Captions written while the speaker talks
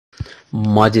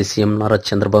మాజీ సీఎం నారా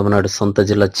చంద్రబాబు నాయుడు సొంత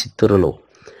జిల్లా చిత్తూరులో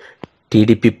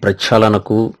టీడీపీ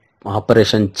ప్రక్షాళనకు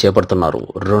ఆపరేషన్ చేపడుతున్నారు.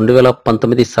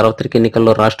 2019 సార్వత్రిక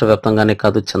ఎన్నికల్లో రాష్ట్ర వ్యాప్తంగానే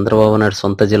కాదు, చంద్రబాబు నాయుడు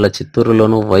సొంత జిల్లా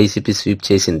చిత్తూరులోనూ వైసీపీ స్వీప్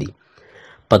చేసింది.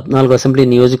 14 అసెంబ్లీ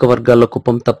నియోజకవర్గాల్లో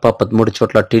కుప్పం తప్ప 13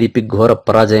 చోట్ల టీడీపీ ఘోర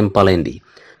పరాజయం పాలైంది.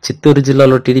 చిత్తూరు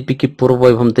జిల్లాలో టీడీపీకి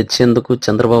పూర్వవైభవం తెచ్చేందుకు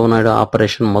చంద్రబాబు నాయుడు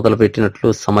ఆపరేషన్ మొదలుపెట్టినట్లు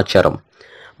సమాచారం.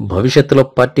 భవిష్యత్తులో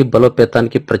పార్టీ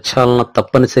బలోపేతానికి ప్రక్షాళన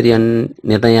తప్పనిసరి అనే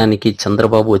నిర్ణయానికి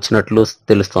చంద్రబాబు వచ్చినట్లు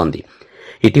తెలుస్తోంది.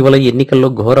 ఇటీవల ఎన్నికల్లో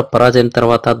ఘోర పరాజయం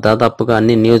తర్వాత దాదాపుగా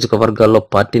అన్ని నియోజకవర్గాల్లో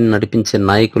పార్టీని నడిపించే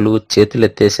నాయకులు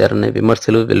చేతులెత్తేశారనే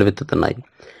విమర్శలు వెల్లువెత్తుతున్నాయి.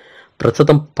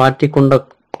 ప్రస్తుతం పార్టీకున్న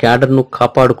క్యాడర్ను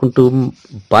కాపాడుకుంటూ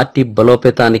పార్టీ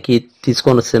బలోపేతానికి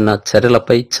తీసుకోవాల్సిన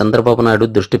చర్యలపై చంద్రబాబు నాయుడు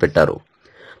దృష్టి పెట్టారు.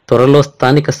 త్వరలో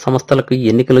స్థానిక సంస్థలకు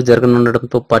ఎన్నికలు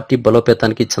జరగనుండటంతో పార్టీ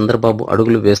బలోపేతానికి చంద్రబాబు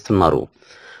అడుగులు వేస్తున్నారు.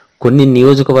 కొన్ని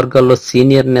నియోజకవర్గాల్లో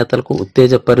సీనియర్ నేతలకు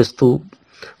ఉత్తేజపరుస్తూ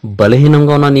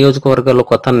బలహీనంగా ఉన్న నియోజకవర్గాల్లో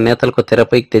కొత్త నేతలకు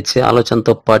తెరపైకి తెచ్చే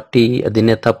ఆలోచనతో పార్టీ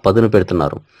అధినేత పదును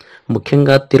పెడుతున్నారు.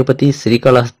 ముఖ్యంగా తిరుపతి,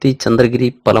 శ్రీకాళహస్తి, చంద్రగిరి,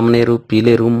 పలమనేరు,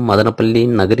 పీలేరు, మదనపల్లి,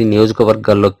 నగరి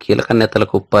నియోజకవర్గాల్లో కీలక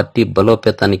నేతలకు పార్టీ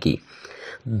బలోపేతానికి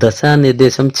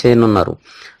దిశానిర్దేశం చేయనున్నారు.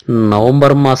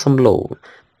 నవంబర్ మాసంలో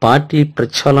పార్టీ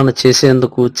ప్రక్షాళన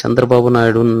చేసేందుకు చంద్రబాబు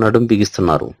నాయుడు నడుం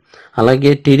బిగిస్తున్నారు. అలాగే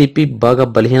టీడీపీ బాగా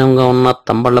బలహీనంగా ఉన్న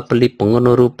తంబళ్లపల్లి,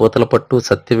 పొంగనూరు, పూతలపట్టు,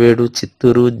 సత్యవేడు,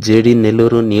 చిత్తూరు, జేడి,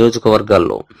 నెల్లూరు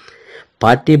నియోజకవర్గాల్లో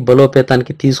పార్టీ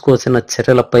బలోపేతానికి తీసుకోవాల్సిన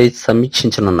చర్యలపై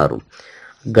సమీక్షించనున్నారు.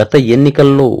 గత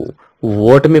ఎన్నికల్లో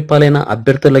ఓటమి పాలైన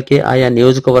అభ్యర్థులకే ఆయా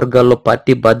నియోజకవర్గాల్లో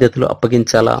పార్టీ బాధ్యతలు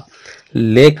అప్పగించాలా,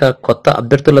 లేక కొత్త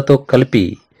అభ్యర్థులతో కలిపి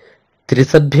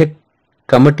త్రిసభ్య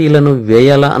కమిటీలను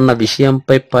వేయాలా అన్న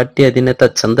విషయంపై పార్టీ అధినేత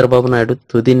చంద్రబాబు నాయుడు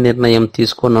తుది నిర్ణయం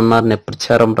తీసుకోనున్నారనే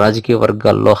ప్రచారం రాజకీయ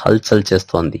వర్గాల్లో హల్చల్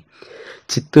చేస్తోంది.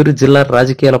 చిత్తూరు జిల్లా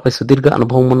రాజకీయాలపై సుదీర్ఘ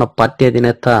అనుభవం ఉన్న పార్టీ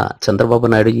అధినేత చంద్రబాబు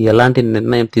నాయుడు ఎలాంటి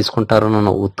నిర్ణయం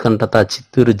తీసుకుంటారన్న ఉత్కంఠత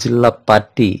చిత్తూరు జిల్లా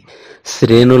పార్టీ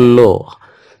శ్రేణుల్లో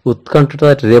ఉత్కంఠత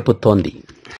రేపుతోంది.